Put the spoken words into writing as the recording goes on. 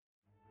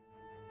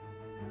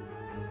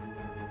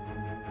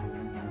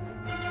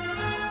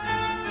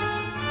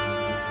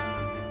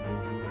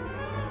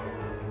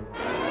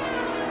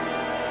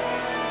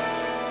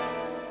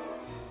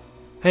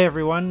Hey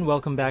everyone,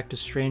 welcome back to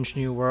Strange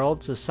New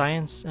Worlds, a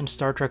science and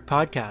Star Trek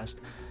podcast.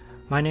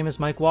 My name is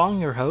Mike Wong,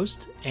 your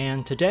host,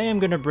 and today I'm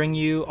going to bring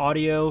you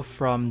audio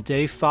from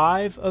Day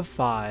 5 of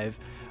 5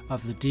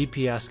 of the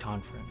DPS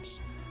conference.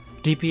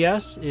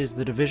 DPS is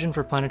the Division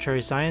for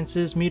Planetary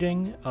Sciences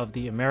meeting of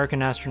the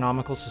American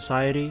Astronomical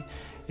Society.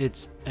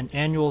 It's an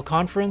annual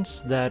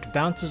conference that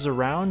bounces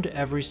around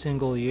every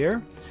single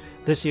year.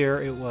 This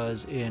year it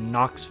was in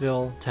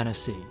Knoxville,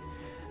 Tennessee.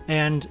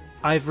 And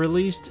I've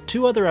released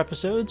 2 other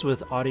episodes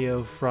with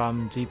audio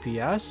from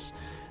DPS.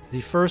 The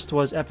first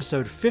was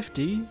episode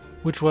 50,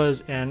 which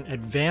was an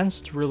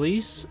advanced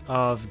release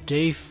of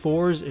Day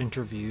 4's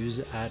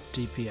interviews at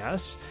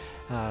DPS.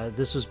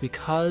 This was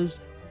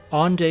because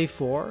on Day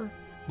 4,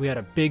 we had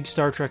a big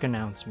Star Trek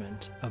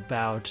announcement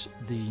about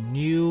the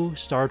new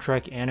Star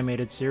Trek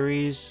animated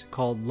series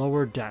called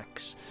Lower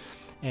Decks.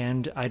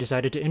 And I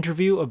decided to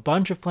interview a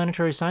bunch of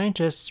planetary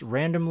scientists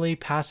randomly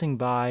passing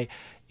by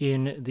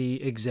in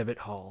the exhibit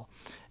hall.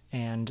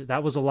 And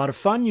that was a lot of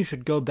fun. You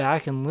should go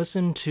back and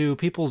listen to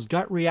people's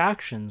gut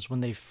reactions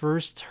when they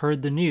first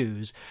heard the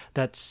news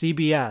that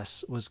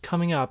CBS was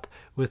coming up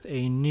with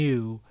a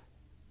new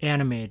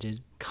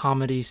animated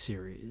comedy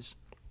series.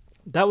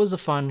 That was a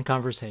fun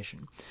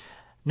conversation.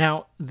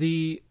 Now,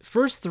 the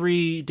first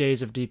 3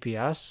 days of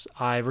DPS,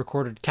 I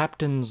recorded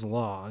Captain's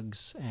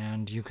Logs,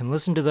 and you can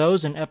listen to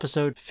those in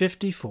episode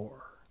 54.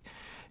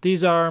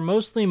 These are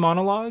mostly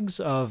monologues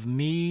of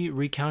me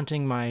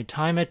recounting my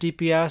time at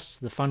DPS,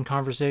 the fun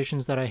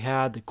conversations that I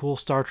had, the cool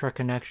Star Trek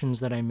connections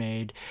that I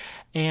made,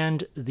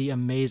 and the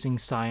amazing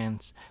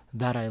science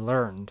that I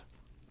learned.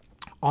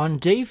 On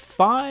Day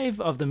 5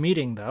 of the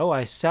meeting, though,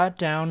 I sat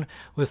down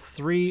with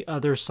 3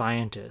 other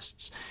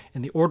scientists.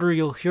 In the order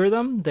you'll hear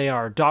them, they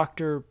are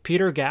Dr.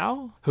 Peter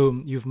Gao,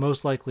 whom you've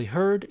most likely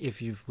heard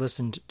if you've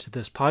listened to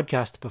this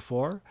podcast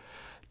before,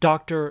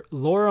 Dr.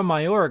 Laura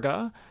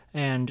Mayorga,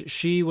 and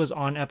she was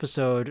on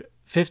episode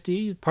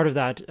 50, part of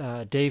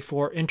that Day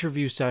 4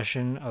 interview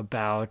session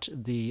about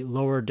the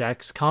Lower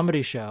Decks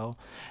comedy show,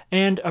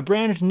 and a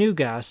brand new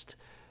guest,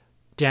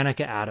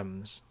 Danica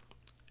Adams.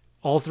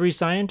 All 3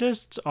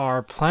 scientists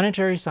are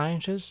planetary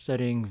scientists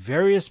studying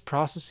various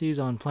processes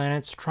on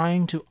planets,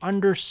 trying to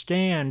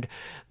understand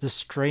the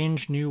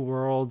strange new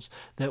worlds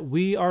that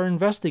we are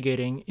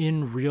investigating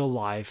in real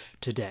life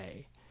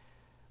today.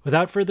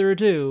 Without further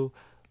ado,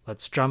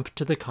 let's jump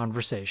to the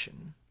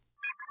conversation.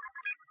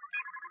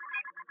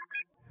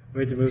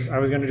 Wait to move. I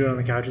was going to do it on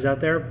the couches out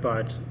there,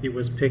 but it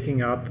was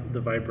picking up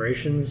the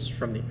vibrations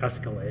from the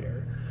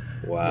escalator.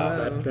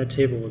 Wow. That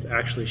table was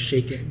actually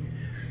shaking,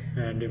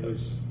 and it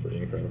was pretty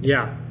incredible.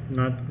 Yeah,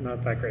 not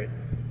that great,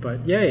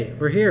 but yay,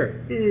 we're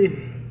here.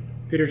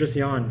 Peter just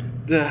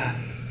yawned.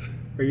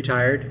 Are you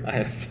tired? I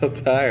am so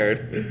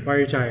tired. Why are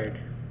you tired?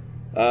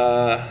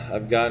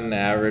 I've gotten an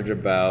average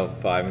about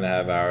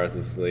 5.5 hours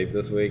of sleep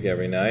this week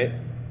every night.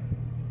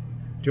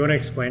 Do you want to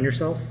explain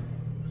yourself?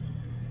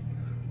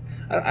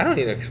 I don't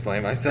need to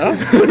explain myself.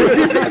 You've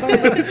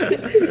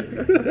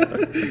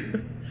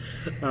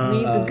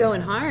been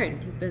going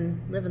hard. You've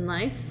been living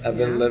life. I've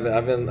been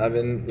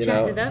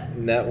Chatting it up.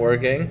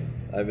 networking.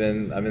 I've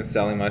been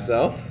selling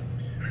myself.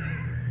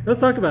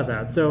 Let's talk about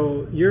that.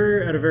 So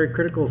you're at a very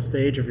critical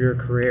stage of your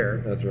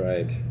career. That's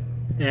right.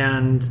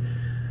 And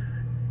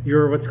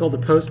you're what's called a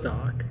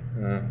postdoc.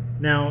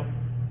 Now,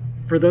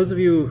 for those of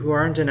you who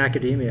aren't in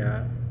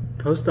academia,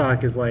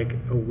 postdoc is like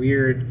a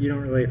weird, you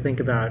don't really think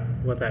about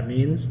what that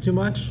means too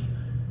much.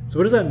 So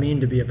what does that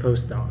mean to be a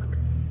postdoc?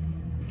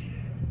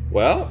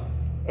 Well,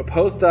 a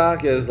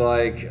postdoc is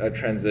like a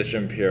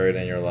transition period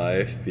in your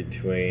life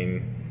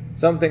between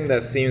something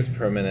that seems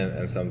permanent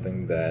and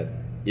something that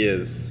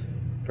is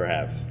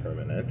perhaps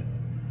permanent.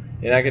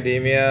 In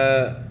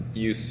academia,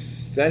 you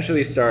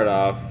essentially start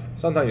off,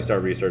 sometimes you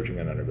start researching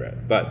in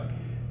undergrad, but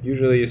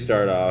usually you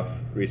start off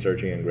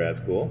researching in grad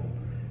school.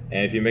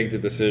 And if you make the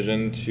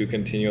decision to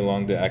continue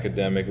along the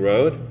academic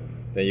road,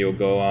 then you'll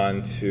go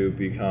on to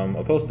become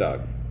a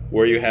postdoc,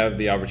 where you have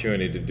the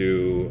opportunity to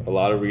do a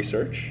lot of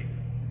research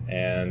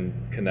and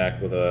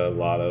connect with a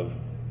lot of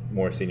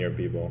more senior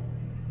people.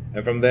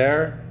 And from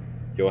there,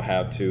 you'll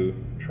have to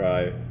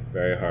try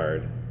very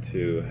hard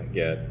to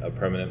get a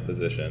permanent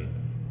position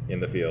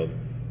in the field,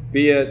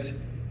 be it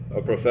a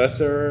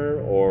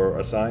professor or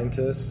a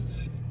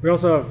scientist. We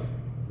also have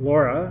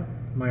Laura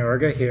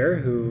Mayorga here,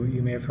 who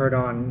you may have heard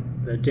on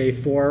the Day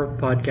 4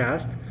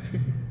 podcast.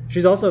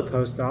 She's also a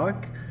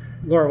postdoc.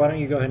 Laura, why don't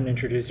you go ahead and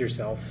introduce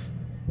yourself?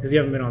 Because you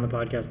haven't been on the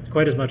podcast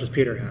quite as much as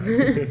Peter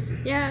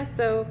has. Yeah,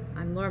 so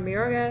I'm Laura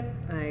Mayorga.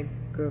 I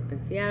grew up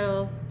in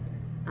Seattle.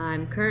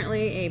 I'm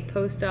currently a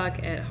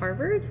postdoc at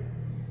Harvard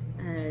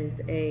as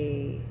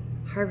a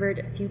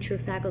Harvard Future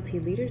Faculty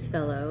Leaders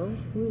Fellow.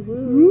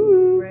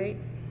 Woo-woo, right?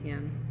 Yeah.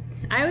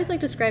 I always like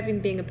describing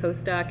being a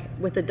postdoc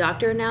with the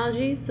doctor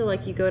analogy. So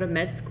like you go to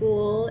med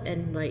school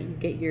and like you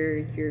get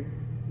your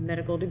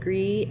medical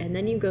degree and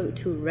then you go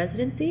to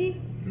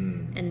residency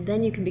and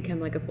then you can become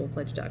like a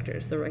full-fledged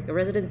doctor. So like a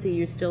residency,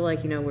 you're still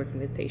like, working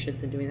with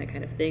patients and doing that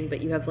kind of thing,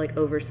 but you have like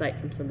oversight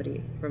from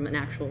somebody, from an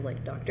actual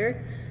like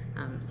doctor.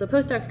 So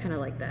postdocs kind of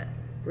like that.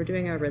 we're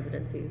doing our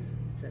residencies,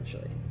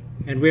 essentially.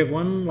 And we have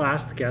one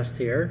last guest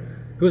here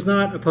who's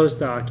not a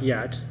postdoc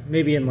yet,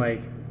 maybe in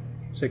like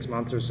 6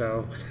 months or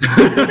so. No.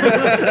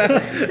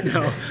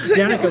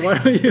 Danica, why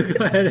don't you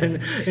go ahead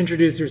and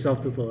introduce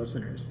yourself to the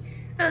listeners?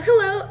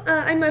 Hello,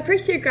 I'm a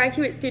first-year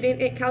graduate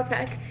student at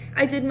Caltech.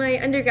 I did my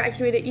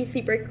undergraduate at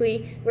UC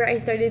Berkeley, where I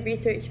started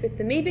research with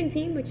the MAVEN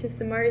team, which is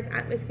the Mars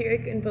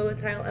Atmospheric and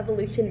Volatile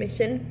Evolution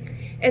mission.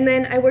 And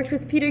then I worked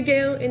with Peter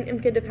Gale and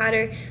Imke de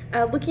Pater,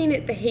 looking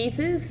at the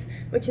hazes,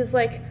 which is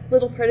like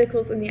little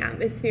particles in the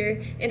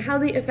atmosphere, and how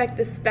they affect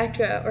the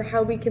spectra, or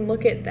how we can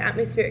look at the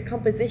atmospheric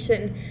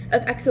composition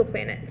of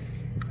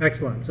exoplanets.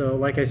 Excellent. So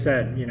like I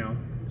said,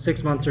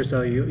 6 months or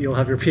so, you'll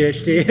have your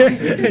PhD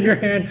in your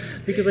hand,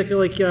 because I feel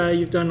like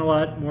you've done a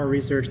lot more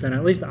research than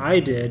at least I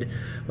did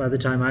by the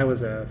time I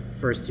was a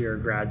first-year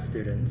grad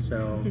student.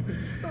 So,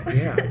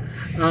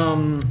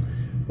 yeah.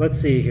 Let's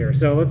see here.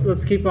 So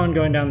let's keep on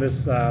going down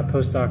this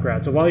postdoc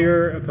route. So while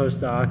you're a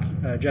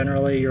postdoc,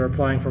 generally you're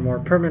applying for more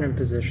permanent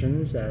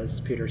positions, as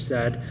Peter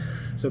said.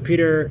 So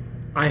Peter,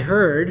 I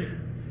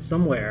heard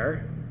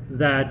somewhere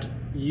that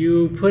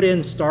you put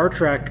in Star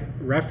Trek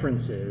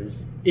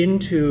references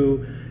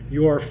into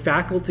your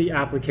faculty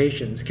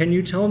applications. Can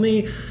you tell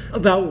me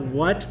about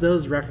what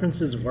those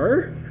references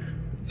were?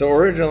 So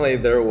originally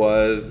there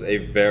was a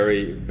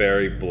very,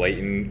 very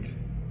blatant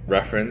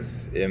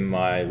reference in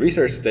my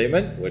research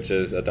statement, which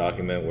is a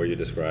document where you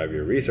describe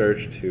your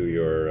research to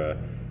your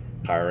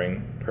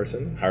hiring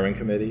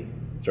committee,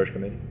 search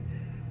committee.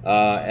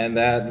 And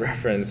that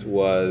reference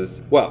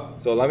was,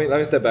 so let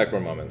me step back for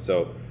a moment.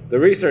 So the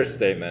research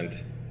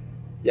statement,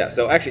 how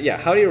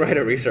do you write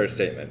a research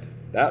statement?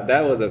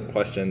 That was a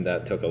question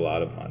that took a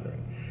lot of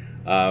pondering.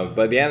 But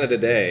at the end of the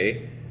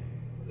day,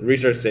 the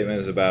research statement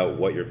is about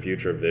what your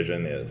future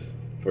vision is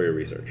for your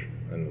research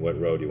and what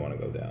road you want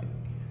to go down.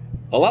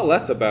 A lot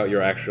less about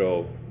your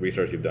actual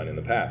research you've done in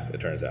the past, it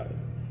turns out.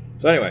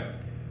 So anyway,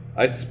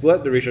 I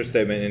split the research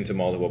statement into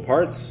multiple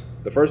parts.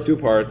 The first 2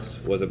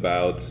 parts was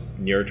about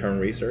near-term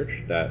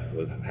research that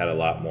had a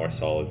lot more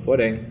solid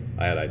footing.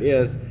 I had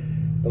ideas.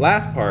 The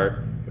last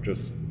part, which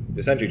was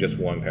essentially just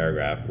one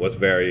paragraph, was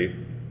very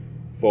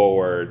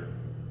forward,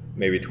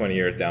 maybe 20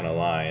 years down the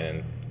line,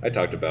 and I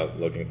talked about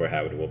looking for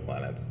habitable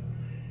planets.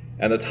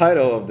 And the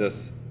title of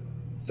this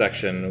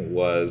section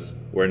was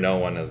Where No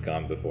One Has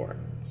Gone Before.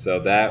 So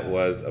that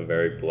was a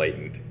very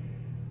blatant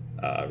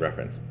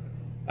reference.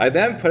 I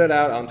then put it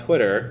out on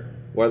Twitter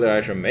whether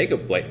I should make a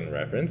blatant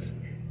reference,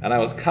 and I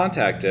was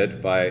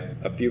contacted by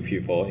a few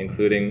people,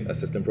 including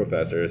assistant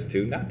professors,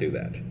 to not do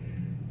that.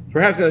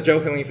 Perhaps in a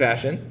jokingly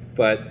fashion,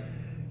 but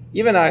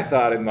even I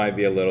thought it might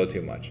be a little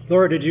too much.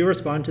 Laura, did you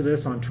respond to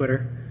this on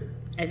Twitter?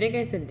 I think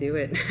I said do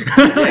it.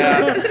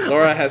 Yeah,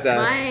 Laura has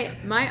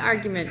that. My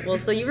argument,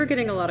 so you were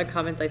getting a lot of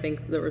comments, I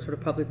think, that were sort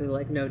of publicly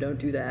like, no, don't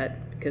do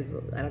that, because,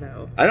 I don't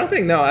know. I don't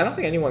think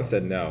anyone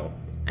said no.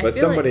 But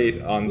somebody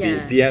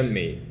DM'd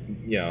me,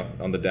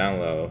 on the down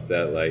low,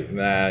 said like,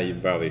 nah, you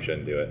probably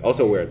shouldn't do it.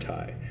 Also wear a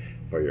tie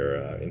for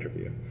your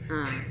interview.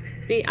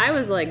 See, I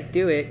was like,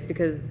 do it,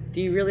 because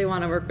do you really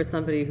want to work with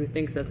somebody who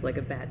thinks that's like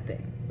a bad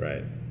thing?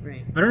 Right.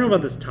 I don't know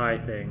about this tie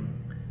thing.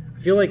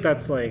 I feel like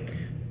that's like,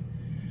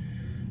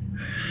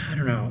 I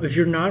don't know. If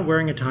you're not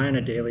wearing a tie on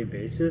a daily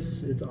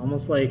basis, it's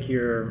almost like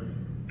you're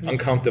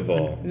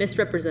uncomfortable.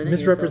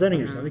 Misrepresenting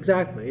yourself.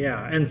 Exactly,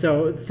 yeah. And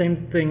so the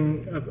same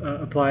thing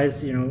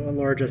applies, what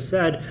Laura just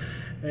said.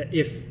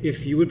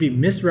 If you would be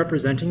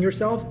misrepresenting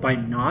yourself by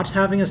not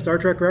having a Star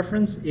Trek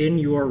reference in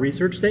your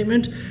research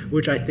statement,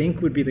 which I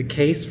think would be the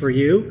case for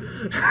you,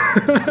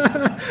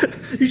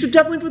 you should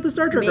definitely put the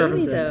Star Trek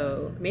reference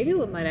in. Maybe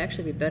what might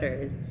actually be better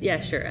is,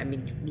 I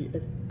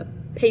mean, a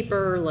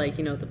paper, like,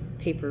 the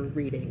paper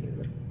reading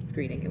and the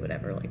screening and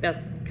whatever, like,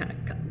 that's kind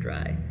of cut and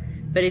dry.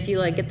 But if you,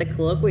 like, get the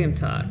colloquium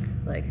talk,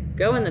 like,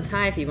 go in the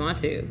tie if you want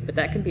to, but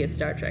that could be a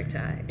Star Trek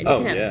tie. And you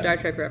can have Star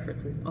Trek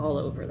references all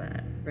over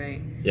that,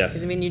 right? Yes.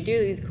 Because, I mean, you do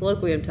these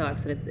colloquium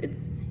talks, and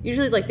it's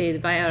usually, like, they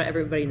invite out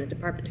everybody in the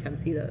department to come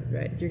see those,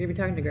 right? So you're going to be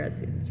talking to grad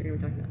students, you're going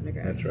to be talking to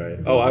undergrads.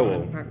 That's right. I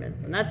will.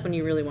 Departments. And that's when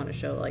you really want to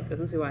show, like, this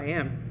is who I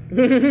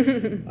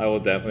am. I will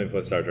definitely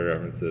put Star Trek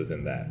references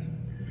in that.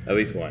 At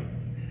least one.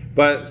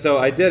 But, so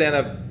I did end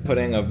up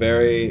putting a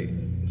very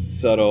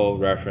subtle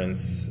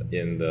reference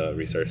in the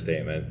research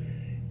statement.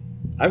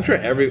 I'm sure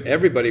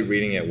everybody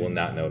reading it will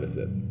not notice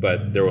it,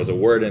 but there was a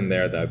word in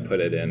there that I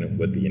put it in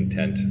with the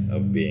intent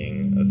of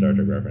being a Star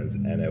Trek reference,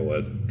 and it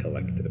was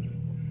collective.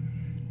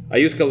 I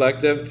use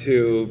collective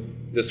to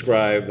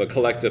describe a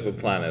collective of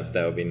planets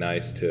that would be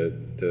nice to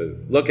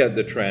look at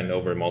the trend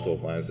over multiple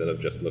planets instead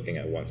of just looking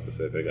at one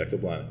specific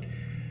exoplanet.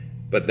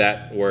 But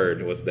that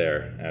word was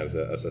there as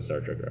a Star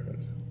Trek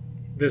reference.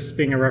 This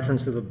being a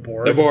reference to the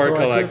Borg? The Borg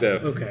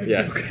collective. Okay.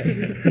 Yes.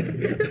 Okay.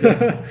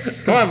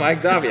 Come on, Mike,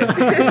 it's obvious.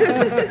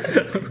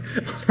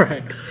 All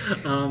right.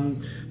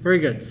 Very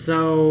good.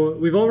 So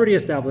we've already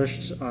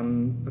established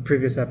on a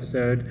previous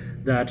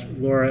episode that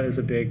Laura is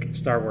a big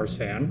Star Wars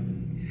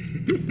fan.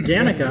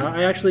 Danica,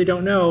 I actually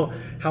don't know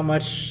how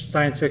much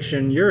science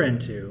fiction you're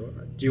into.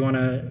 Do you want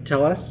to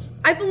tell us?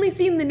 I've only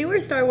seen the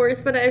newer Star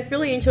Wars, but I've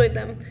really enjoyed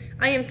them.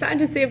 I am sad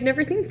to say I've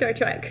never seen Star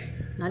Trek.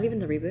 Not even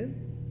the reboot?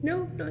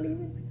 No, not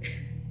even.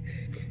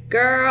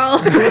 Girl!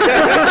 Let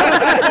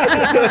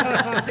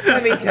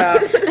me tell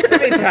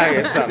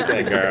you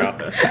something, girl.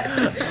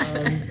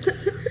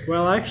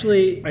 Well,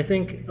 actually, I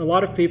think a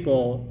lot of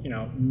people,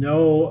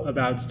 know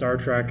about Star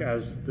Trek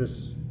as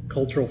this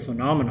cultural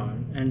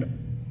phenomenon and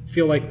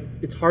feel like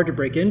it's hard to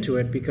break into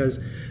it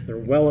because there are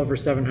well over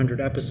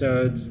 700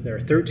 episodes, there are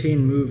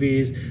 13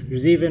 movies,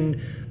 there's even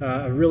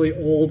a really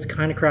old,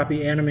 kind of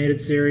crappy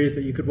animated series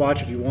that you could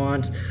watch if you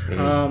want.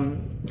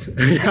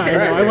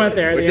 Yeah, I went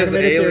there. The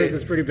animated series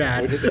is pretty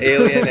bad. We just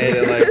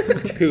alienated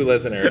like 2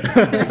 listeners.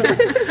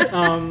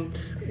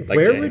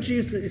 Where James. would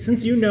you,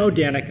 since you know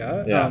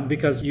Danica,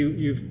 because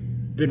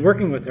you've been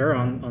working with her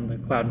on the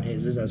Cloud and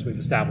Hazes, as we've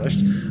established,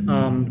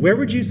 where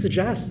would you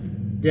suggest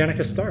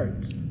Danica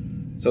starts?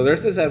 So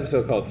there's this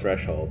episode called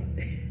Threshold.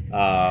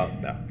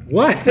 No.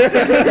 What?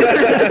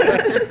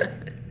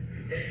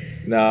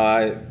 No,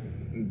 I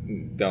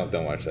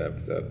don't watch that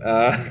episode.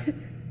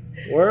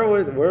 Where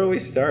would we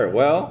start?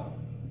 Well,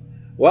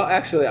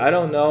 actually, I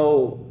don't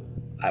know.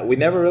 We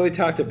never really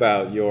talked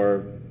about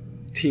your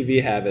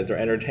TV habits or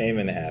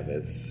entertainment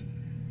habits.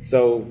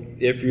 So,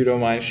 if you don't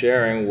mind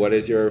sharing, what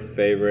is your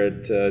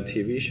favorite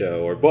TV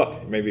show or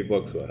book? Maybe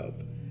books will help.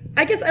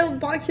 I guess I'll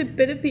watch a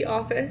bit of The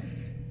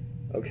Office.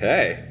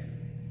 Okay.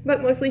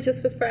 But mostly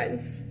just with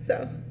friends,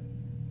 so.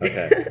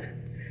 Okay.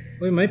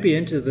 We might be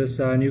into this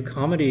new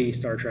comedy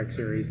Star Trek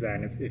series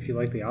then, if you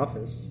like The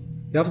Office.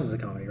 The Office is a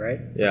comedy, right?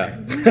 Yeah.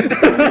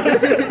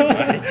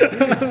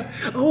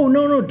 Oh,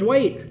 no,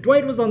 Dwight.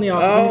 Dwight was on The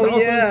Office. He's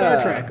also in Star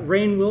yeah. Trake.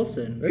 Rainn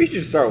Wilson. Maybe you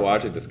should start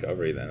watching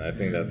Discovery then. I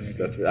think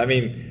that's. I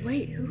mean,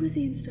 Wait, who was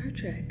he in Star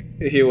Trek?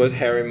 he was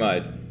Harry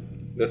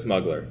Mudd, the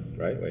smuggler,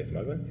 right? Wait,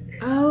 smuggler?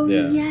 Oh,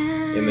 Yeah. yeah.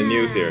 In the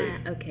new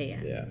series. Okay,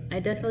 yeah. Yeah.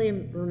 I definitely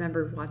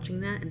remember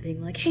watching that and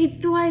being like, hey, it's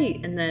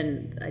Dwight! And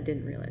then I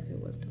didn't realize who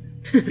it was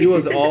Dwight. He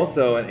was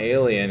also an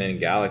alien in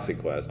Galaxy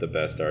Quest, the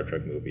best Star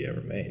Trek movie ever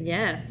made.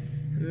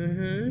 Yes.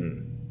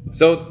 Mm-hmm.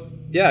 So,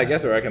 yeah, I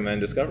guess I recommend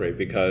Discovery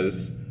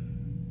because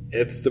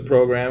it's the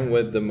program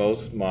with the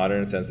most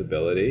modern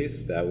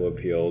sensibilities that will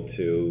appeal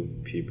to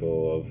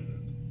people of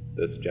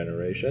this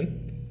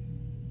generation.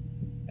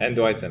 And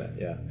Dwight's in it,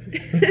 yeah.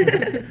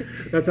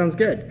 That sounds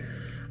good.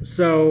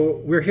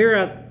 So we're here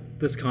at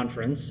this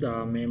conference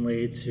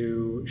mainly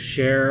to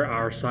share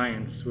our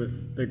science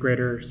with the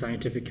greater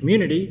scientific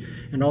community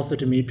and also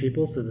to meet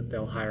people so that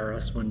they'll hire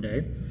us one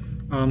day.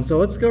 So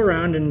let's go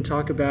around and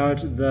talk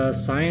about the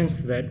science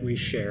that we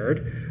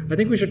shared. I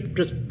think we should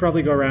just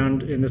probably go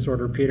around in this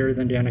order: Peter,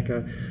 then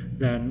Danica,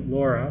 then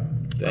Laura,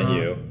 Then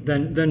you.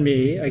 then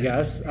me, I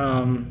guess.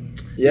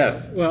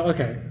 Yes. Well,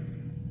 okay.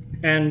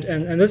 And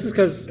this is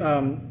because,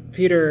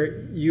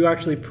 Peter, you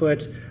actually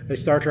put a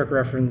Star Trek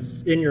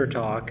reference in your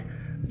talk.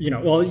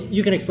 Well,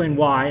 you can explain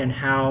why and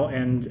how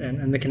and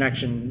the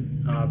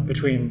connection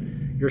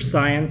between your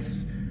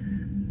science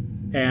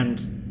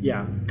and,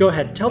 yeah. Go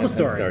ahead. Tell the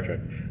story. And Star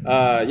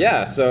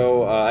Trek.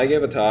 So I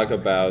gave a talk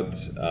about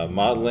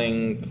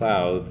modeling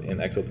clouds in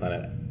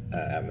exoplanet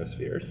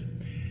atmospheres.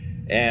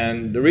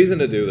 And the reason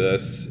to do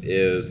this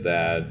is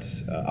that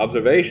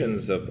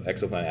observations of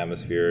exoplanet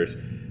atmospheres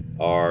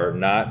are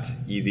not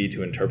easy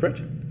to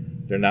interpret.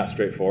 They're not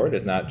straightforward.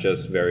 It's not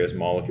just various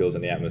molecules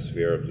in the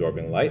atmosphere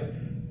absorbing light.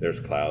 There's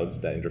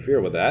clouds that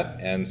interfere with that.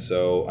 And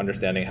so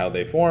understanding how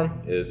they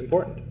form is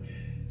important.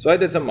 So I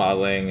did some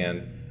modeling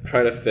and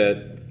try to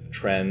fit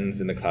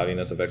trends in the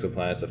cloudiness of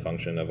exoplanets a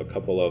function of a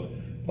couple of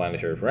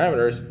planetary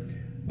parameters.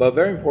 But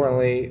very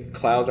importantly,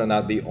 clouds are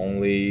not the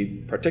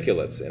only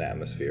particulates in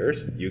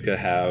atmospheres. You could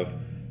have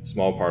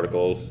small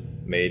particles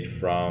made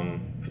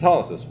from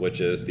photolysis,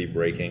 which is the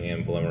breaking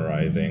and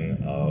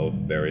polymerizing of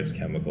various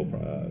chemical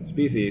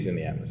species in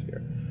the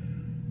atmosphere.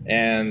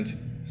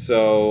 And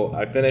so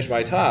I finished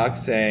my talk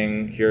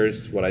saying,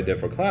 here's what I did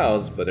for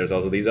clouds, but there's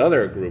also these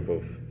other group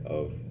of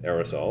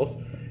aerosols.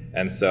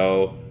 And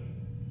so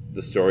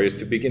the story is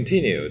to be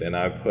continued. And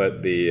I put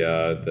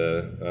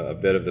a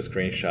bit of the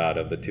screenshot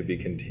of the to be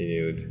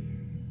continued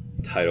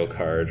title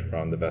card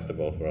from The Best of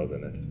Both Worlds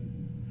in it.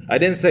 I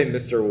didn't say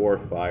Mr.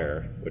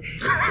 Warfire,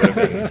 which would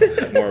have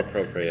been more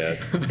appropriate.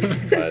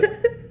 But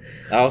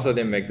I also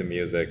didn't make the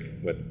music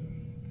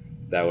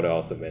that would have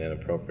also been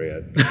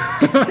inappropriate.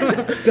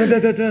 Dun,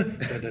 dun, dun, dun,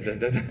 dun, dun, dun,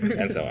 dun,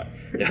 and so on.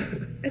 Yeah.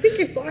 I think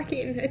you're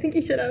slacking. I think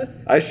you should have.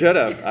 I should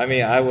have. I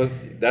mean,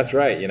 that's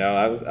right.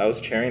 I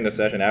was chairing the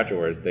session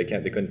afterwards. They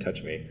couldn't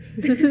touch me.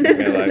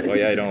 They're like, oh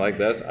yeah, you don't like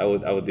this? I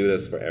would do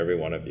this for every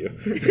one of you.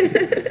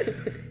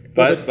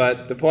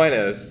 But the point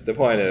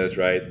is,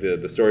 right,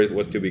 the story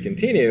was to be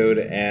continued,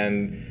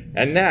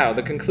 and now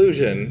the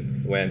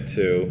conclusion went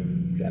to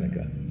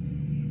Danica.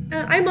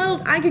 I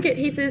modeled aggregate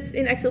hazes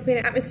in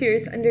exoplanet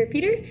atmospheres under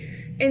Peter,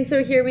 And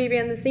so here we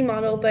ran the same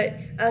model, but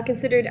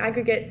considered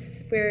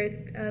aggregates where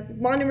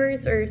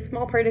monomers or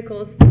small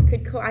particles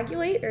could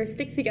coagulate or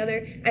stick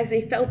together as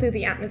they fell through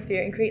the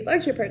atmosphere and create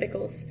larger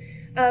particles.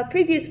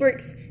 Previous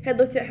works had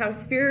looked at how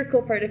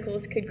spherical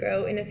particles could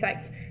grow and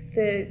affect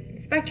the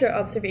spectra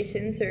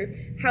observations, or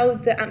how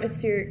the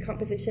atmospheric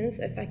compositions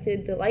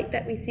affected the light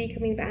that we see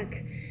coming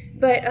back.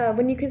 But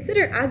when you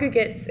consider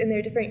aggregates in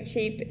their different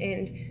shape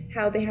and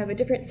how they have a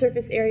different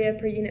surface area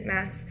per unit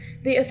mass,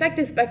 they affect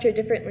the spectra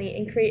differently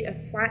and create a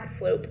flat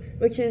slope,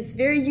 which is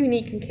very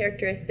unique and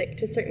characteristic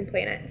to certain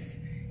planets.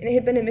 And it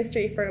had been a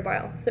mystery for a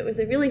while, so it was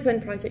a really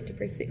fun project to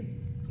pursue.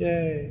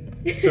 Yay.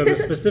 So the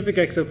specific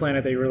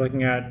exoplanet that you were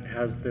looking at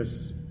has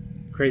this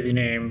crazy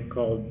name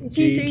called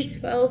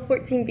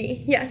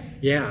GJ1214b, yes.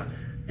 Yeah.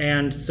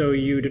 And so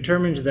you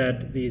determined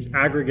that these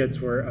aggregates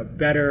were a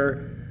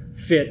better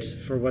fit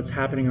for what's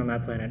happening on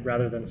that planet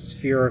rather than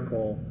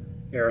spherical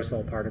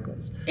aerosol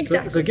particles.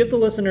 Exactly. So give the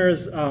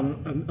listeners a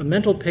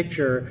mental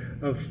picture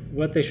of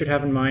what they should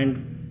have in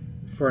mind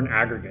for an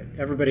aggregate.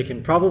 Everybody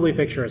can probably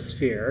picture a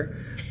sphere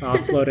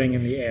floating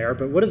in the air,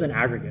 but what is an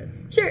aggregate?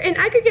 Sure, an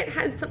aggregate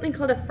has something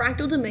called a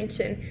fractal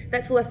dimension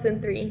that's less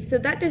than 3. So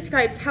that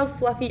describes how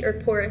fluffy or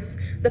porous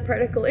the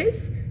particle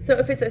is. So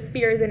if it's a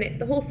sphere, then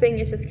the whole thing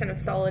is just kind of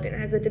solid and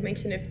has a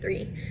dimension of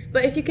 3.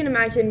 But if you can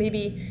imagine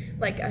maybe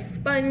like a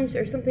sponge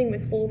or something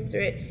with holes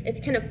through it, it's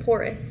kind of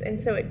porous, and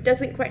so it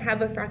doesn't quite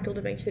have a fractal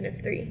dimension of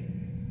 3.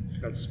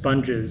 Got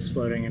sponges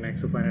floating in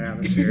exoplanet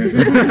atmospheres.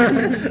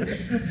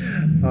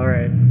 All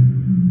right.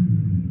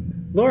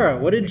 Laura,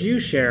 what did you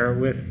share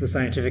with the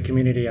scientific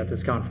community at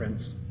this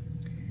conference?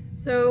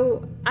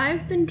 So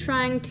I've been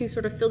trying to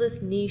sort of fill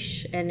this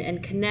niche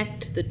and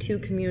connect the two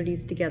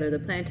communities together, the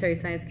planetary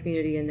science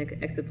community and the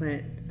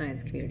exoplanet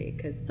science community,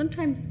 because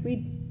sometimes we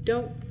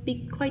don't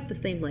speak quite the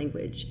same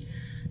language.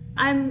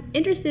 I'm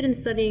interested in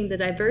studying the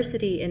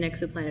diversity in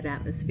exoplanet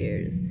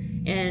atmospheres,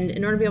 and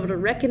in order to be able to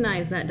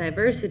recognize that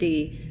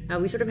diversity,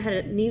 we sort of had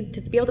a need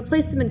to be able to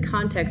place them in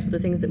context with the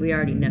things that we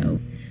already know.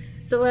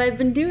 So what I've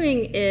been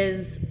doing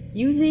is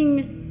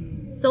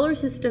using solar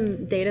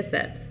system data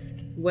sets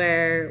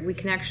where we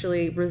can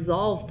actually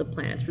resolve the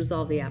planets,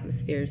 resolve the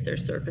atmospheres, their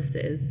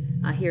surfaces,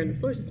 here in the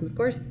solar system, of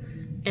course,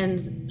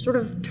 and sort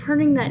of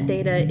turning that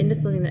data into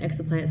something that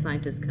exoplanet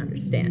scientists can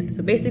understand.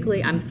 So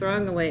basically, I'm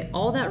throwing away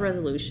all that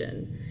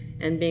resolution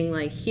and being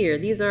like, here,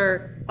 these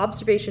are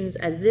observations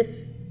as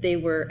if they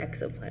were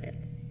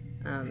exoplanets.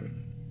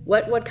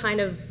 What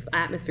kind of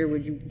atmosphere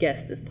would you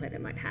guess this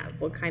planet might have?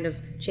 What kind of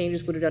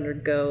changes would it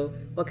undergo?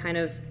 What kind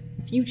of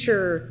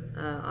future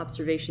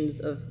observations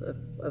of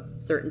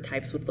certain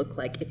types would look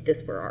like if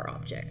this were our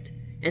object?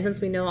 And since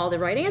we know all the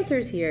right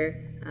answers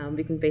here,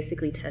 we can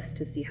basically test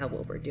to see how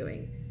well we're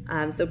doing.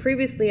 So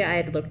previously I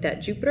had looked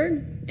at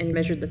Jupiter and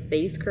measured the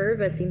phase curve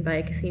as seen by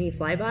a Cassini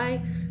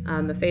flyby.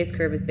 A phase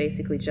curve is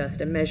basically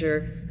just a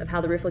measure of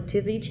how the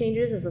reflectivity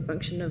changes as a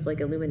function of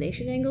like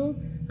illumination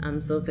angle.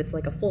 So if it's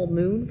like a full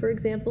moon, for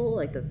example,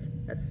 like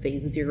that's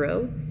phase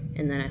 0,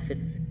 and then if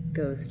it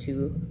goes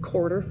to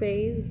quarter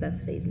phase,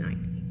 that's phase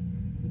 90.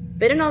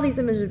 But in all these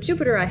images of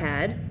Jupiter I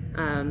had,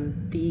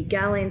 the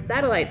Galilean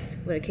satellites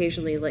would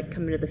occasionally like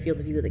come into the field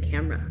of view of the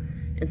camera.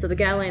 And so the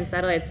Galilean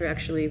satellites are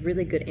actually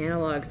really good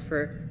analogs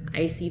for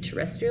icy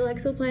terrestrial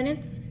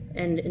exoplanets.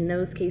 And in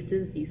those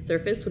cases, the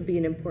surface would be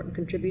an important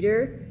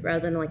contributor rather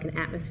than like an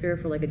atmosphere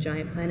for like a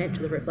giant planet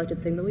to the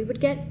reflected signal we would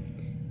get.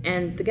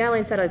 And the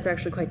Galilean satellites are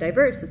actually quite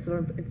diverse,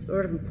 so it's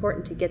sort of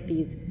important to get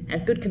these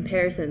as good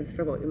comparisons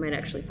for what we might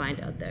actually find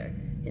out there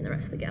in the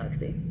rest of the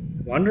galaxy.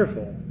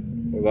 Wonderful.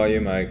 What about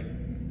you, Mike?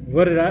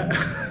 What did I...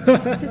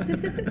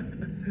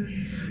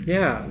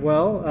 Yeah,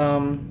 well,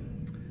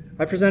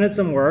 I presented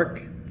some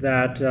work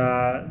that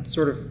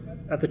sort of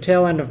at the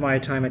tail end of my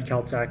time at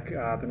Caltech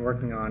I've been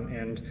working on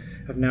and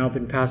have now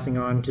been passing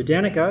on to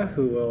Danica,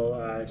 who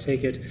will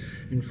take it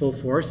in full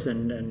force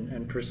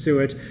and pursue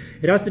it.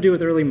 It has to do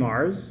with early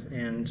Mars,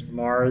 and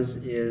Mars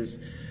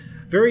is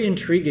very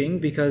intriguing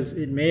because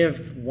it may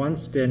have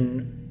once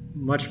been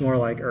much more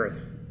like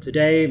Earth.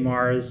 Today,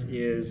 Mars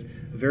is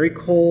a very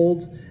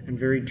cold and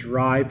very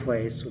dry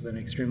place with an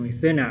extremely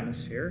thin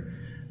atmosphere,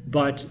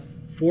 but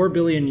 4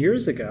 billion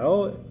years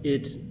ago,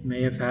 it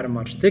may have had a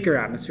much thicker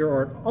atmosphere,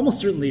 or almost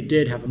certainly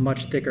did have a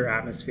much thicker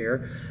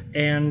atmosphere,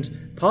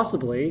 and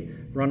possibly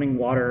running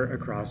water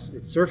across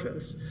its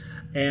surface.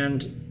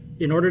 And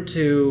in order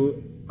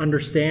to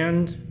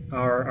understand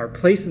our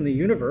place in the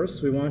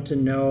universe, we want to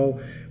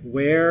know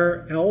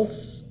where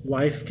else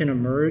life can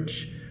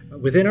emerge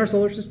within our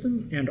solar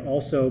system and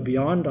also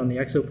beyond on the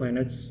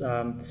exoplanets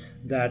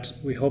that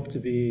we hope to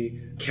be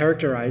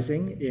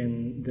characterizing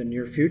in the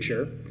near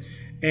future.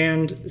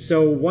 And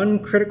so one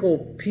critical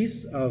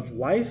piece of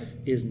life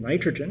is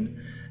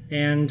nitrogen,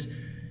 and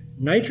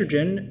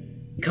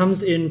nitrogen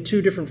comes in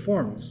two different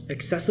forms,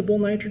 accessible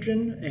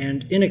nitrogen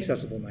and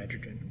inaccessible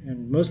nitrogen.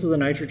 And most of the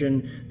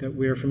nitrogen that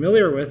we're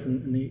familiar with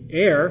in the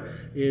air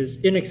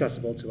is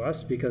inaccessible to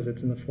us because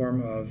it's in the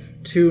form of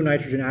two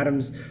nitrogen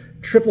atoms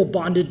triple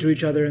bonded to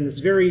each other in this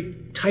very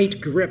tight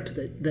grip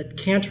that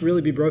can't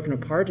really be broken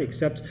apart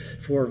except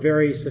for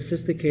very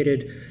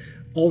sophisticated,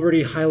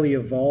 already highly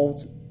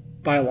evolved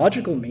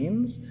biological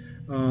means.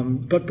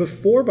 But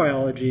before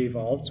biology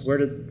evolved, where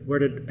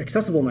did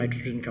accessible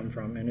nitrogen come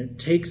from? And it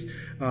takes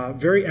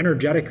very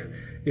energetic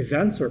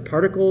events or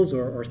particles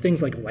or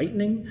things like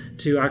lightning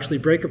to actually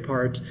break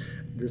apart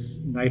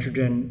this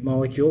nitrogen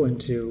molecule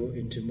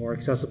into more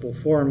accessible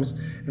forms.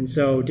 And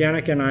so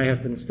Danica and I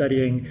have been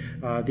studying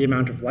the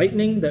amount of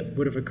lightning that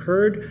would have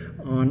occurred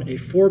on a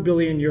 4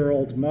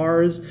 billion-year-old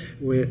Mars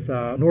with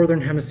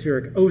northern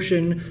hemispheric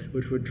ocean,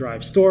 which would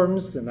drive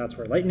storms, and that's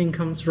where lightning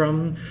comes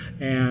from.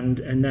 And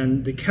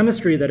then the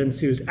chemistry that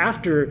ensues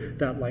after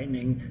that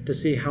lightning to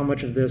see how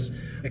much of this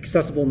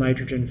accessible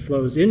nitrogen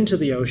flows into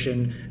the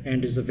ocean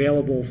and is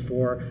available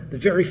for the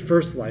very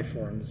first life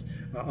forms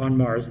on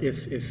Mars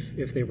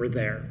if they were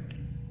there.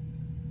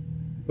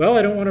 Well,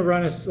 I don't want to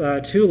run us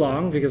too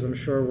long because I'm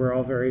sure we're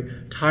all very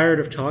tired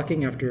of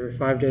talking after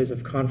 5 days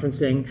of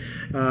conferencing.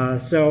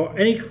 So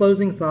any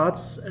closing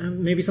thoughts,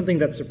 maybe something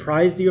that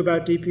surprised you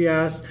about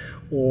DPS,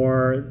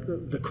 or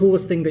the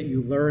coolest thing that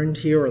you learned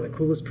here, or the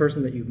coolest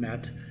person that you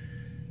met?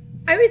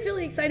 I was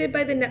really excited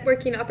by the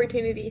networking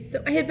opportunities.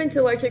 So I had been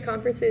to larger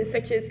conferences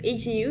such as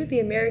AGU, the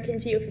American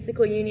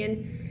Geophysical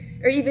Union,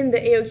 or even the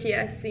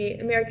AOGS, the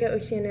America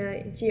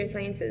Oceania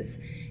Geosciences.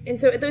 And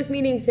so at those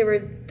meetings, there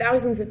were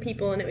thousands of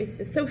people, and it was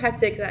just so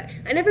hectic that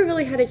I never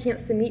really had a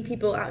chance to meet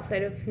people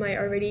outside of my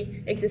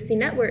already existing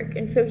network.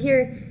 And so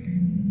here,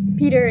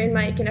 Peter and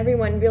Mike and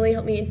everyone really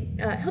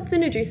helped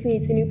introduce me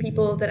to new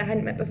people that I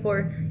hadn't met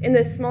before. And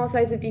the small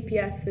size of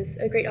DPS was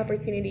a great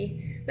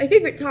opportunity. My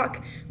favorite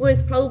talk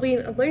was probably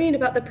learning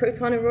about the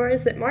proton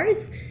auroras at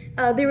Mars.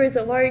 There was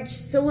a large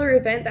solar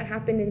event that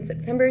happened in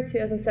September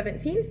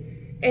 2017.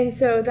 And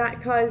so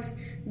that caused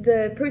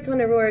the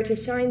proton aurora to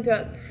shine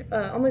throughout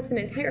almost an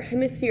entire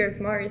hemisphere of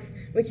Mars,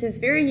 which is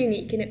very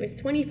unique, and it was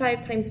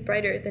 25 times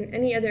brighter than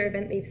any other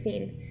event they've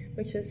seen,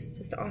 which was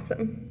just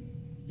awesome.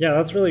 Yeah,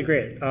 that's really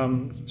great.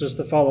 Just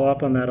to follow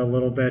up on that a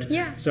little bit.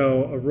 Yeah.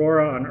 So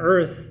aurora on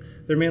Earth,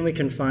 they're mainly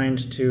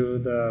confined to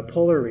the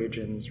polar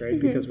regions, right?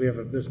 Mm-hmm. Because we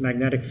have this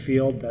magnetic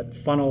field that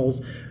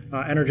funnels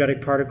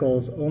energetic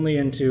particles only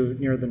into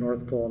near the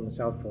North Pole and the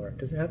South Pole.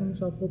 Does it have in the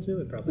South Pole too?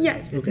 It probably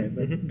yes. does. Okay,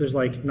 but there's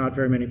like not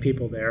very many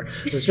people there.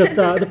 It's just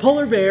the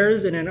polar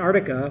bears in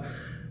Antarctica.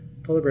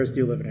 Polar bears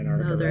do live in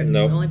Antarctica. No, they're right?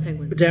 Nope. only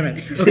penguins. Damn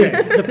it. Okay,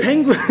 the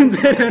penguins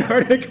in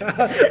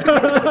Antarctica.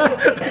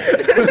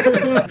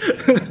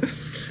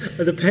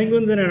 The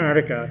penguins in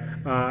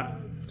Antarctica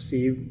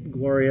see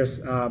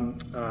glorious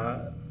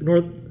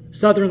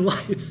southern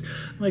lights.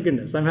 My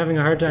goodness, I'm having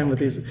a hard time with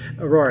these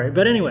aurorae.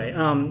 But anyway,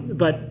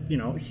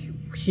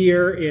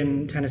 here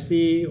in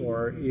Tennessee,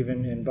 or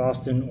even in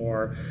Boston,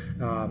 or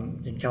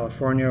in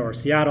California or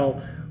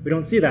Seattle, we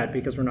don't see that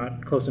because we're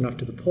not close enough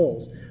to the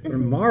poles. But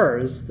on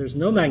Mars, there's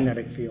no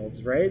magnetic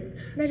fields, right?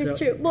 That is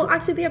true. Well,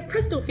 actually, they have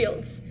crustal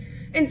fields.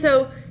 And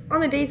so on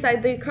the day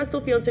side, the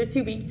crustal fields are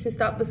too weak to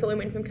stop the solar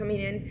wind from coming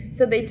in.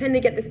 So they tend to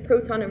get this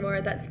proton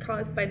aurora that's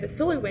caused by the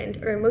solar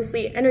wind, or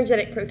mostly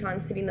energetic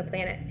protons hitting the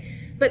planet.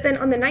 But then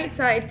on the night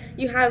side,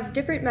 you have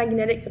different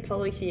magnetic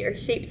topology, or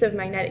shapes of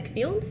magnetic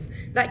fields,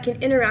 that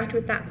can interact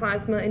with that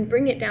plasma and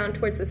bring it down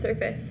towards the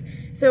surface.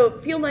 So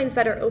field lines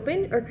that are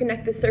open or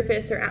connect the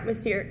surface or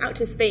atmosphere out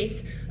to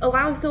space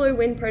allow solar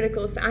wind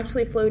particles to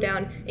actually flow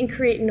down and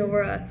create an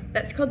aurora.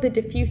 That's called the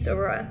diffuse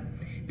aurora.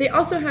 They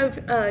also have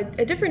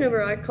a different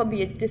aurora called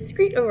the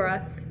discrete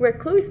aurora, where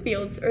closed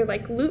fields, or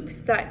like loops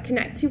that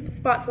connect two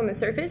spots on the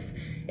surface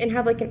and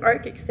have like an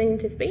arc extending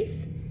to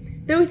space,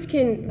 those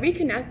can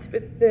reconnect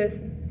with the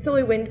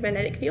solar wind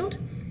magnetic field,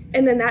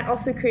 and then that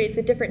also creates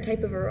a different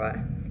type of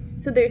aurora.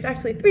 So there's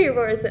actually 3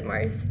 auroras at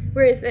Mars,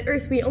 whereas at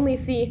Earth we only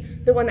see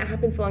the one that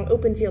happens along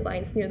open field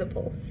lines near the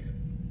poles.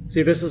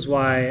 See, this is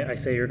why I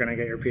say you're going to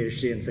get your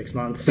PhD in 6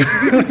 months.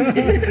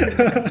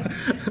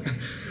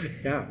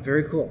 Yeah,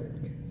 very cool.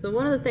 So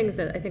one of the things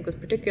that I think was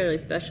particularly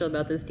special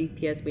about this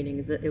DPS meeting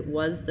is that it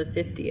was the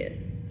 50th.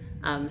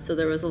 So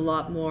there was a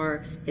lot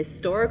more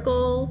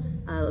historical,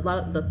 a lot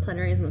of the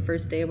plenaries on the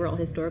first day were all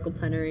historical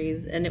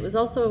plenaries, and it was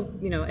also,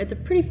 it's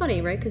pretty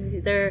funny, right? Because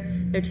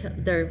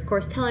they're of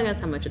course telling us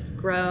how much it's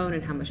grown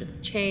and how much it's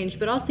changed,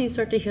 but also you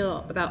start to hear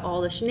about all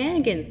the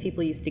shenanigans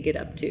people used to get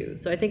up to.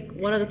 So I think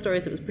one of the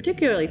stories that was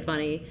particularly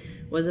funny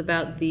was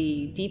about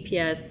the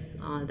DPS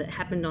that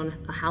happened on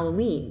a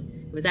Halloween.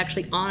 It was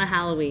actually on a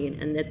Halloween,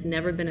 and it's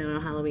never been on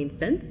a Halloween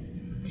since,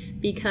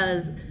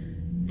 because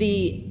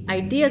the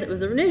idea that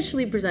was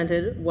initially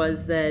presented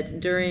was that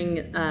during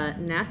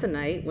NASA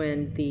night,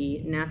 when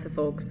the NASA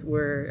folks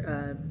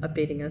were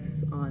updating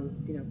us on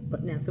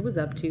what NASA was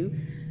up to,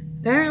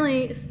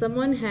 apparently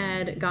someone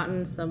had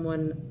gotten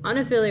someone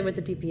unaffiliated with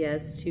the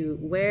DPS to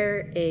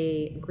wear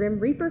a Grim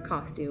Reaper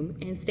costume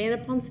and stand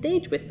up on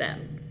stage with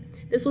them.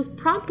 This was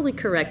promptly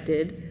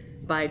corrected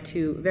by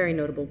 2 very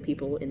notable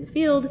people in the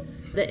field,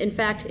 that in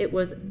fact it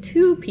was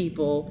 2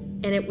 people,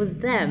 and it was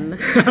them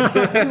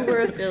who were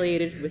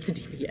affiliated with the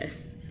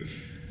DPS.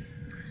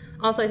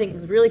 Also, I think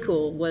was really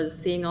cool was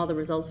seeing all the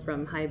results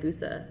from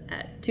Hayabusa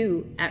at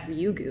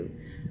Ryugu,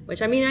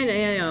 which I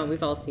know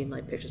we've all seen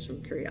like pictures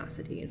from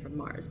Curiosity and from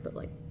Mars, but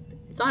like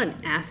it's on an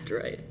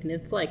asteroid and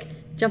it's like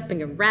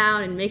jumping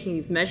around and making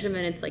these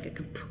measurements. It's like a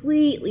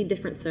completely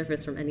different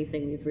surface from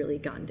anything we've really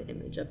gotten to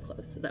image up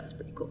close. So that was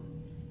pretty cool.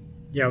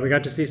 Yeah, we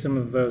got to see some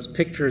of those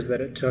pictures that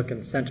it took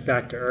and sent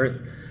back to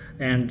Earth.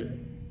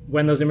 And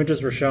when those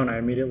images were shown, I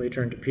immediately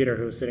turned to Peter,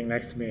 who was sitting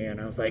next to me, and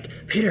I was like,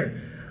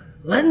 Peter,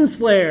 lens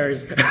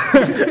flares!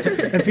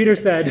 And Peter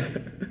said,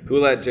 who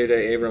let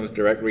J.J. Abrams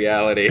direct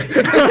reality?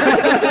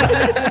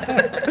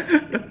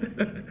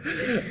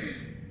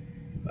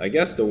 I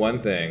guess the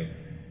one thing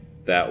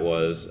that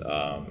was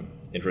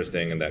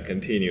interesting and that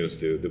continues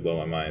to blow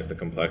my mind is the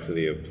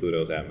complexity of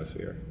Pluto's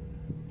atmosphere.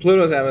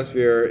 Pluto's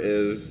atmosphere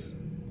is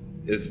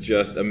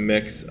just a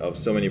mix of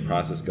so many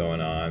processes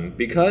going on.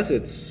 Because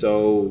it's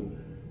so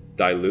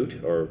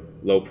dilute or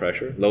low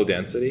pressure, low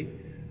density,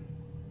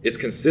 its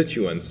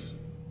constituents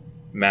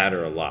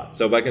matter a lot.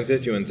 So by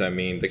constituents, I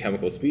mean the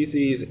chemical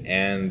species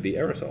and the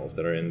aerosols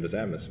that are in this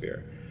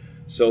atmosphere.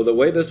 So the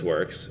way this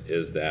works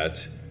is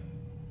that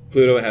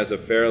Pluto has a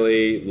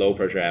fairly low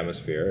pressure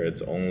atmosphere.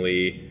 It's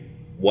only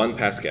 1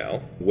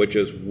 Pascal, which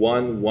is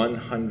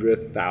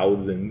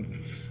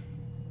 1/100,000th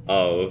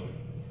of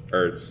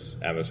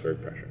Earth's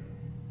atmospheric pressure.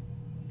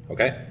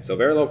 Okay, so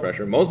very low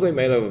pressure, mostly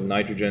made of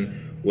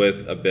nitrogen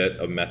with a bit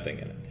of methane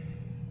in it.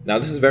 Now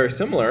this is very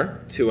similar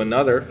to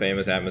another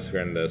famous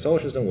atmosphere in the solar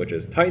system, which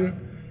is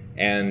Titan,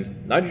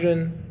 and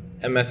nitrogen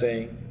and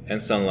methane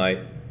and sunlight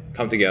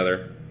come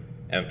together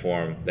and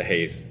form the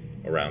haze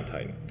around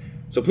Titan.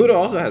 So Pluto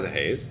also has a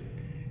haze,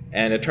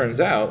 and it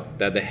turns out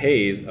that the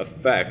haze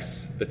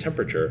affects the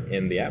temperature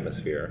in the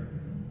atmosphere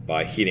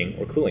by heating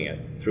or cooling it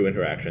through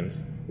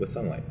interactions with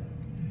sunlight.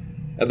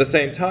 At the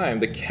same time,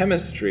 the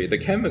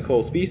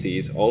chemical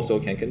species also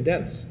can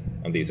condense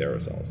on these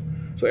aerosols.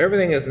 So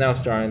everything is now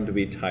starting to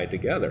be tied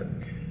together.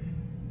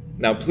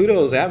 Now,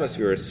 Pluto's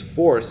atmosphere is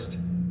forced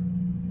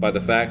by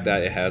the fact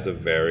that it has a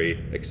very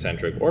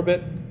eccentric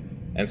orbit,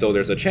 and so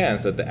there's a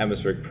chance that the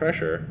atmospheric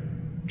pressure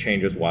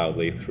changes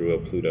wildly through a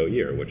Pluto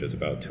year, which is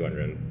about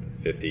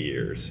 250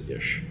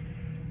 years-ish.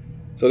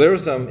 So there were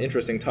some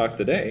interesting talks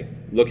today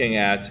looking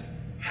at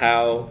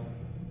how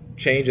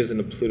changes in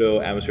the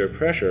Pluto atmospheric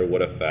pressure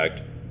would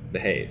affect the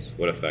haze,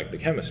 would affect the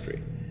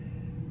chemistry.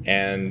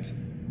 And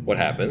what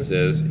happens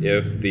is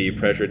if the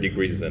pressure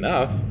decreases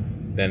enough,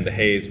 then the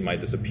haze might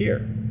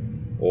disappear,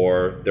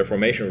 or their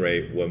formation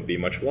rate would be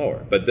much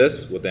lower. But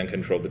this would then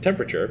control the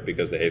temperature,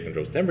 because the haze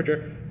controls the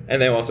temperature,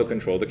 and they also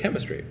control the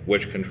chemistry,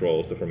 which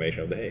controls the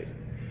formation of the haze.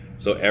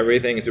 So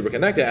everything is super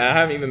connected. And I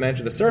haven't even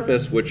mentioned the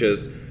surface, which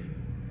is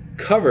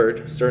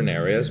covered certain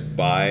areas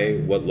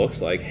by what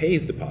looks like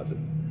haze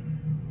deposits,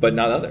 but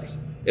not others.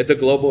 It's a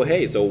global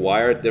haze, so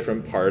why are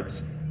different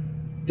parts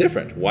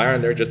different? Why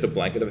aren't there just a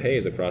blanket of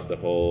haze across the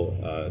whole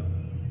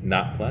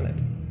not planet?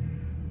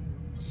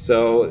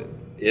 So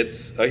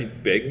it's a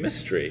big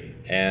mystery,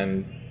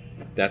 and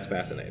that's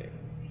fascinating.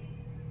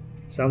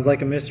 Sounds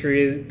like a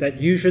mystery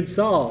that you should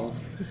solve.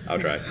 I'll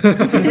try.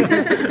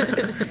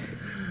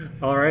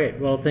 All right.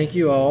 Well, thank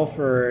you all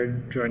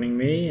for joining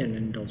me and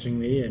indulging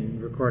me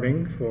in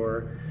recording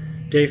for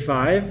day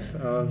 5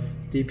 of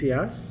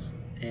DPS,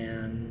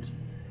 and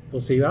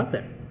we'll see you out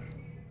there.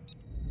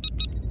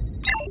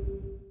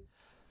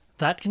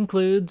 That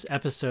concludes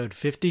episode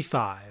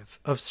 55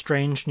 of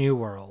Strange New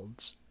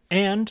Worlds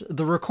and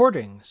the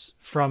recordings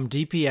from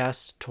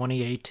DPS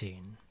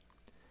 2018.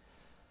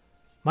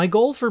 My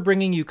goal for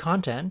bringing you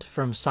content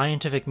from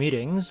scientific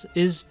meetings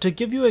is to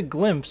give you a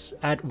glimpse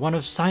at one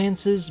of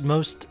science's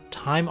most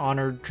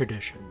time-honored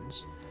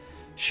traditions,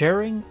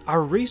 sharing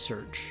our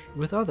research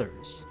with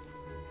others.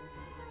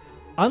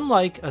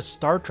 Unlike a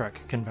Star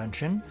Trek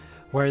convention,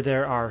 where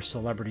there are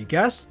celebrity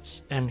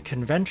guests and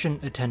convention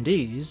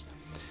attendees,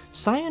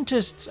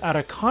 scientists at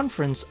a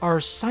conference are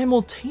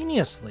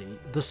simultaneously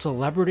the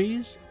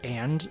celebrities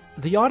and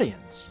the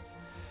audience.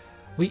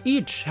 We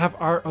each have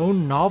our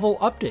own novel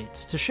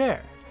updates to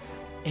share,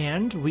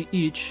 and we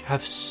each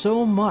have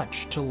so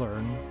much to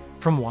learn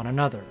from one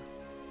another.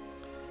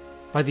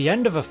 By the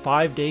end of a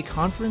 5-day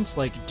conference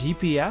like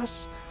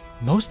DPS,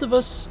 most of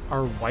us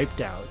are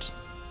wiped out.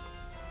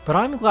 But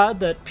I'm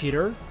glad that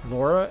Peter,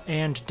 Laura,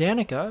 and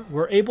Danica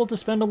were able to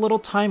spend a little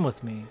time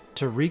with me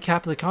to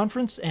recap the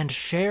conference and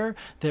share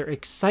their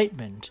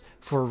excitement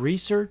for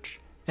research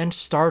and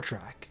Star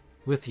Trek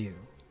with you.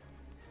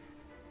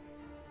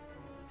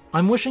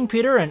 I'm wishing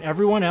Peter and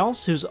everyone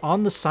else who's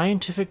on the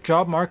scientific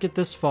job market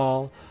this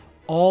fall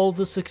all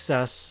the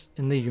success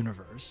in the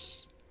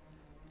universe.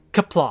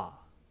 Qapla',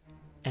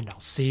 and I'll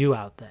see you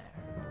out there.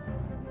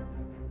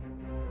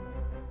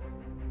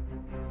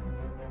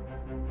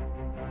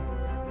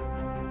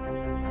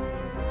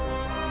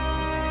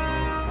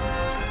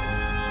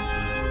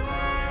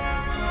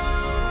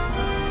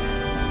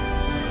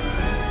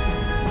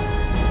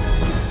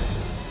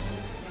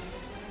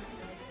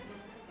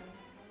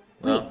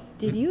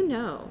 Did you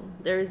know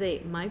there is a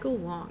Michael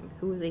Wong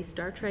who is a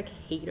Star Trek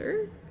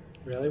hater?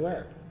 Really?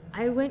 Where?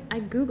 I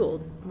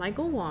Googled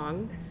Michael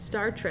Wong,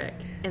 Star Trek,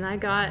 and I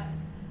got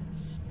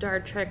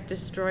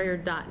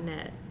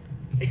StarTrekDestroyer.net.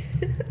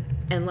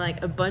 And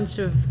like a bunch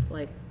of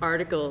like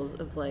articles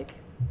of like,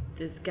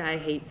 this guy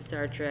hates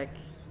Star Trek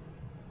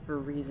for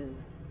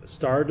reasons.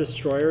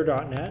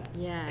 StarDestroyer.net?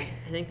 Yeah, I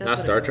think that's Not what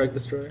Star it Trek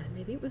was. Destroyer?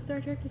 Maybe it was Star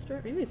Trek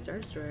Destroyer. Maybe it's Star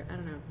Destroyer. I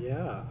don't know. Yeah.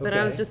 Okay. But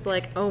I was just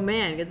like, oh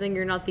man, good thing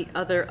you're not the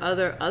other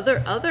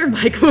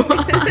Michael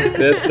Wong.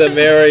 It's the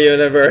mirror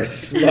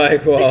universe,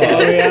 Mike Wall. Oh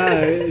yeah,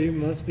 it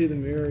must be the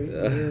mirror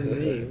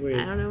me. Wait.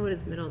 I don't know what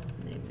his middle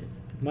name is.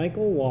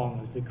 Michael Wong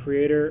is the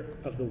creator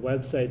of the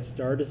website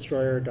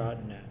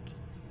StarDestroyer.net,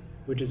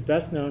 which is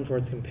best known for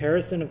its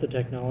comparison of the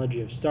technology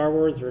of Star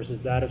Wars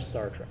versus that of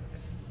Star Trek.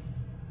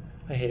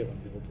 I hate it when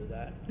people do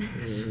that.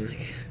 It's just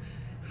like,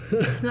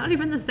 Not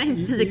even the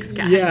same physics,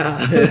 guys.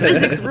 Yeah.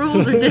 Physics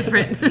rules are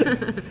different.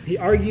 he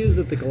argues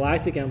that the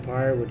Galactic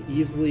Empire would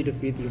easily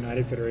defeat the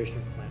United Federation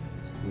of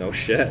Planets. No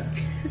shit. I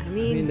I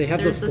mean, they have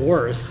the there's this-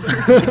 Force.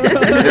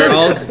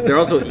 They're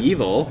also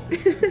evil.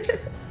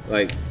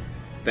 Like,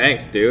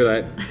 thanks, dude.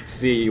 I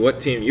see what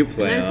team you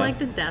play There's on. like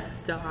the Death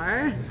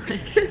Star.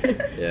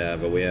 Yeah,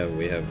 but we have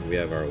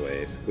our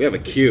ways. We have a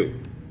Q.